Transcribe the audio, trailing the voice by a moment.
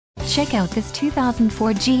Check out this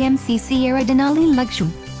 2004 GMC Sierra Denali Luxu.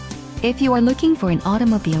 If you are looking for an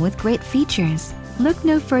automobile with great features, look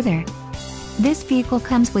no further. This vehicle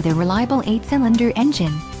comes with a reliable 8-cylinder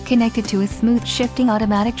engine, connected to a smooth shifting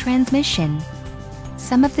automatic transmission.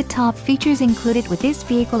 Some of the top features included with this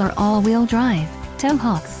vehicle are all-wheel drive, tow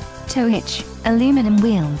hooks, tow hitch, aluminum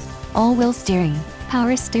wheels, all-wheel steering,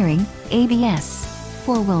 power steering, ABS,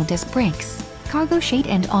 4-wheel disc brakes, cargo shade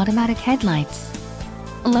and automatic headlights.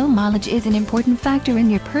 Low mileage is an important factor in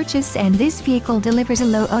your purchase, and this vehicle delivers a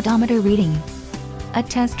low odometer reading. A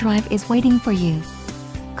test drive is waiting for you.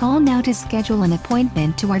 Call now to schedule an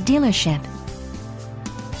appointment to our dealership.